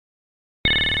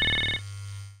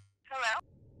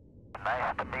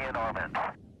Nice to be in orbit.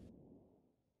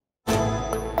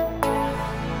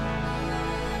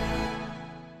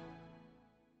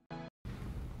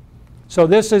 So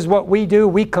this is what we do.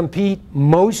 We compete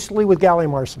mostly with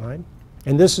gallium arsenide.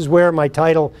 And this is where my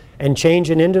title and change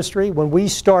in industry. When we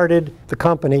started the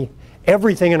company,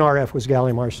 everything in RF was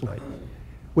gallium arsenide.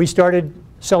 We started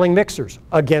selling mixers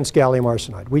against gallium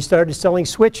arsenide. We started selling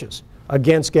switches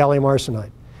against gallium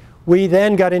arsenide. We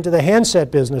then got into the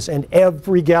handset business, and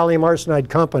every gallium arsenide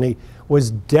company was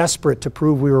desperate to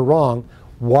prove we were wrong.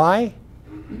 Why?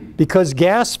 Because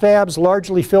GaAs fabs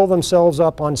largely fill themselves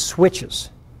up on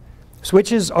switches.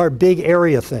 Switches are big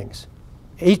area things.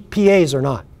 PAs are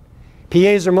not.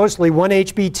 PAs are mostly one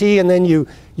HBT, and then you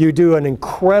do an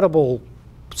incredible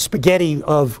spaghetti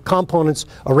of components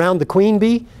around the queen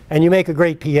bee, and you make a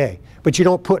great PA. But you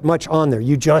don't put much on there.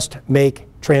 You just make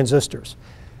transistors.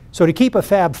 So to keep a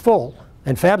fab full,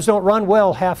 and fabs don't run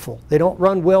well half full. They don't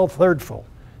run well third full.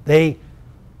 They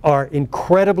are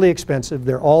incredibly expensive.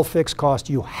 They're all fixed cost.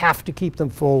 You have to keep them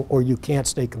full or you can't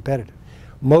stay competitive.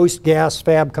 Most GaAs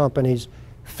fab companies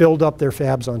filled up their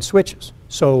fabs on switches.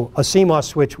 So a CMOS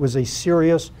switch was a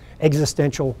serious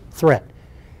existential threat.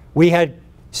 We had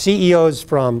CEOs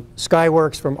from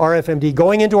Skyworks, from RFMD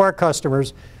going into our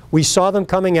customers. We saw them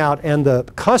coming out, and the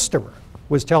customer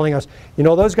was telling us, you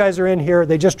know, those guys are in here,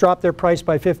 they just dropped their price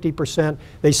by 50%.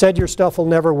 They said your stuff will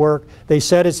never work. They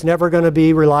said it's never going to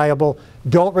be reliable.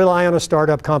 Don't rely on a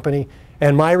startup company.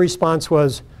 And my response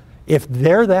was, if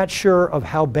they're that sure of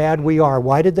how bad we are,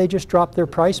 why did they just drop their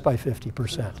price by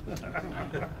 50%?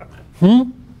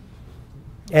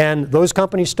 And those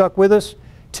companies stuck with us.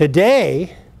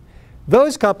 Today,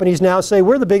 those companies now say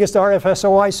we're the biggest RF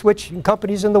SOI switch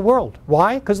companies in the world.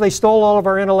 Why? Because they stole all of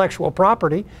our intellectual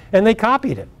property and they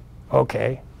copied it.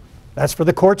 Okay, that's for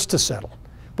the courts to settle.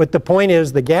 But the point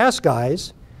is the GaAs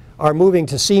guys are moving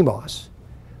to CMOS.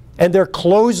 And they're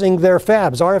closing their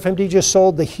fabs. RFMD just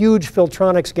sold the huge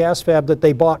Filtronics GaAs fab that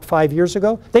they bought 5 years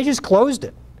ago. They just closed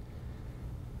it.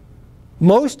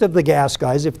 Most of the GaAs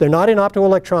guys, if they're not in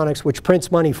optoelectronics, which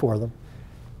prints money for them,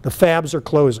 the fabs are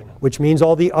closing, which means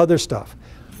all the other stuff.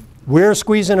 We're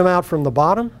squeezing them out from the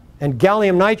bottom, and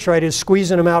gallium nitride is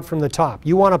squeezing them out from the top.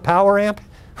 You want a power amp?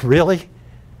 Really?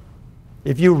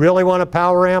 If you really want a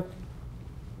power amp,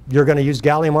 you're going to use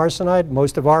gallium arsenide?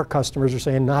 Most of our customers are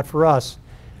saying, not for us.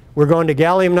 We're going to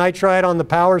gallium nitride on the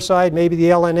power side, maybe the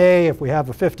LNA. If we have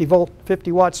a 50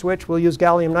 watt switch, we'll use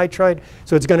gallium nitride.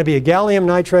 So it's going to be a gallium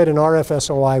nitride and RF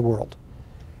SOI world.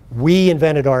 We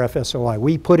invented RF SOI.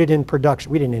 We put it in production.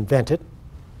 We didn't invent it.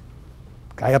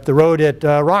 Guy up the road at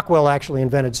Rockwell actually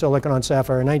invented silicon on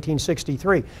sapphire in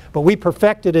 1963. But we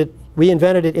perfected it. We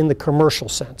invented it in the commercial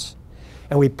sense.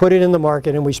 And we put it in the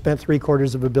market, and we spent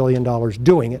 $750 million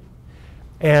doing it.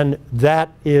 And that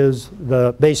is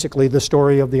basically the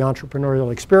story of the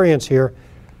entrepreneurial experience here.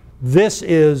 This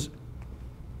is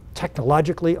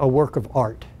technologically a work of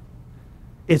art.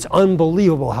 It's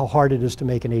unbelievable how hard it is to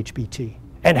make an HBT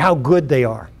and how good they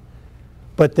are.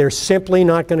 But they're simply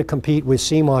not going to compete with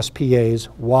CMOS PAs.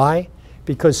 Why?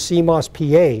 Because CMOS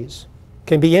PAs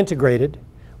can be integrated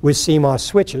with CMOS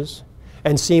switches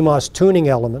and CMOS tuning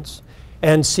elements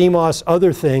and CMOS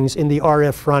other things in the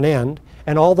RF front end,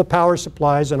 and all the power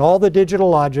supplies and all the digital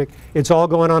logic. It's all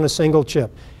going on a single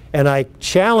chip. And I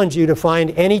challenge you to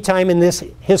find any time in this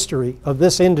history of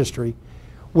this industry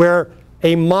where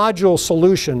a module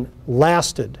solution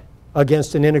lasted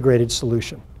against an integrated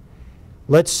solution.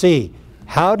 Let's see.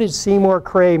 How did Seymour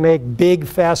Cray make big,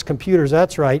 fast computers?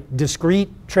 That's right, discrete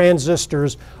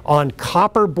transistors on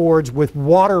copper boards with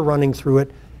water running through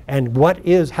it. And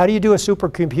how do you do a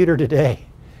supercomputer today?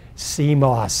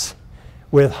 CMOS.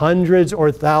 With hundreds or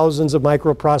thousands of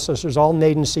microprocessors, all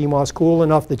made in CMOS, cool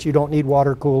enough that you don't need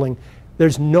water cooling.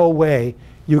 There's no way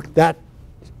that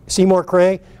Seymour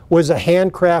Cray was a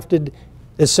handcrafted,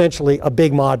 essentially a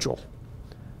big module.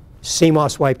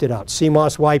 CMOS wiped it out.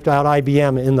 CMOS wiped out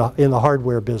IBM in the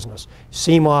hardware business.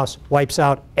 CMOS wipes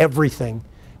out everything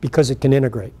because it can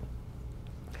integrate.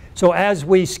 So as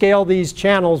we scale these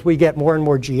channels, we get more and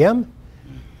more GM.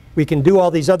 We can do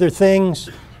all these other things,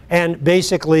 and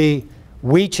basically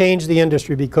we changed the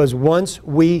industry because once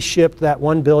we shipped that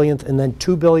 1 billionth and then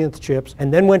 2 billionth chips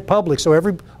and then went public so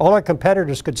all our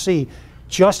competitors could see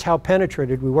just how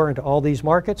penetrated we were into all these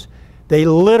markets, they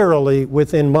literally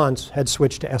within months had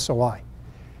switched to SOI.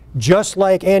 Just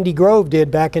like Andy Grove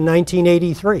did back in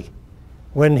 1983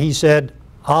 when he said,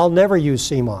 I'll never use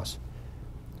CMOS.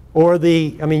 Or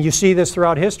you see this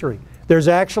throughout history. There's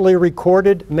actually a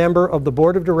recorded member of the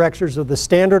board of directors of the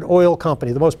Standard Oil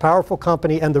Company, the most powerful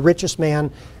company and the richest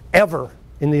man ever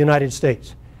in the United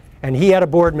States. And he had a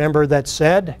board member that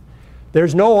said,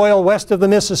 There's no oil west of the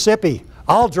Mississippi.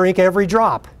 I'll drink every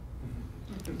drop.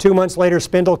 2 months later,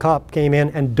 Spindletop came in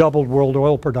and doubled world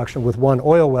oil production with one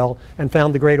oil well and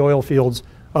found the great oil fields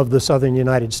of the southern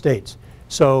United States.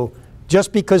 So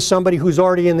just because somebody who's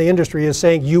already in the industry is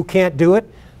saying you can't do it,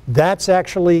 that's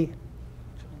actually,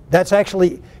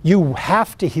 you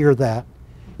have to hear that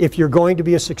if you're going to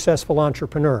be a successful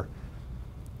entrepreneur.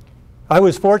 I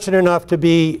was fortunate enough to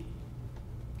be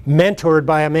mentored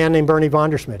by a man named Bernie von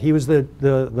der Schmidt. He was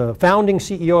the founding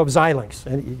CEO of Xilinx,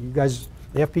 and you guys,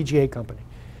 the FPGA company.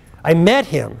 I met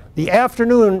him the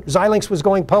afternoon Xilinx was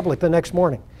going public the next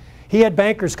morning. He had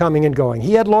bankers coming and going.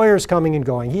 He had lawyers coming and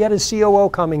going. He had his COO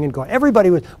coming and going. Everybody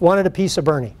wanted a piece of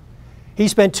Bernie. He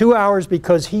spent 2 hours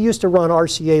because he used to run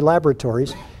RCA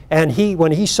laboratories, and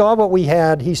when he saw what we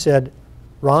had, he said,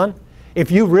 Ron,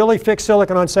 if you really fix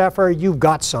silicon on Sapphire, you've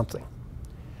got something.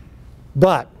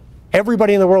 But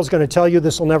everybody in the world is going to tell you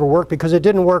this will never work because it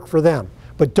didn't work for them.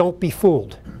 But don't be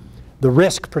fooled. The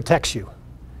risk protects you.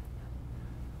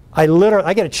 I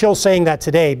get a chill saying that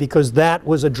today because that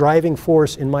was a driving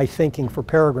force in my thinking for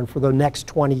Peregrine for the next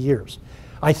 20 years.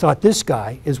 I thought this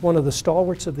guy is one of the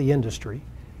stalwarts of the industry.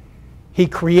 He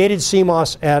created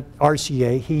CMOS at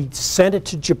RCA. He sent it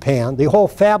to Japan. The whole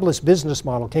fabless business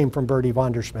model came from Bernie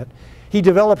von der Schmidt. He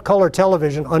developed color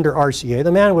television under RCA.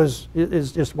 The man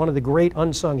is just one of the great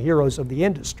unsung heroes of the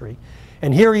industry.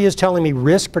 And here he is telling me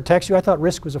risk protects you. I thought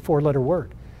risk was a 4-letter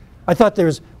word. I thought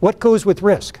what goes with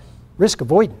risk? Risk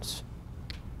avoidance,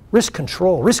 risk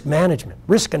control, risk management,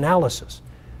 risk analysis,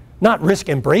 not risk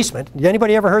embracement. Did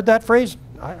anybody ever heard that phrase?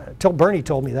 Bernie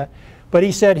told me that. But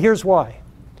he said, here's why.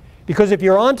 Because if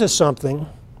you're onto something,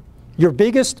 your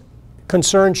biggest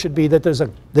concern should be that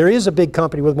there is a big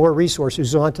company with more resources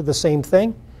who's onto the same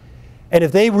thing. And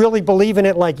if they really believe in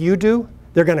it like you do,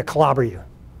 they're going to clobber you.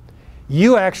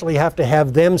 You actually have to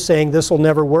have them saying this will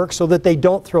never work so that they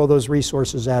don't throw those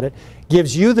resources at it.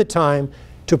 Gives you the time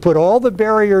to put all the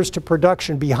barriers to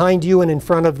production behind you and in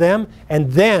front of them, and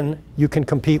then you can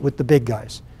compete with the big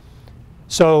guys.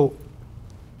 So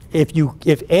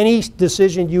if any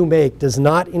decision you make does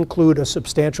not include a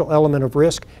substantial element of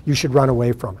risk, you should run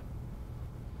away from it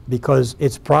because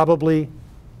it's probably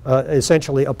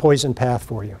essentially a poison path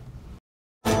for you.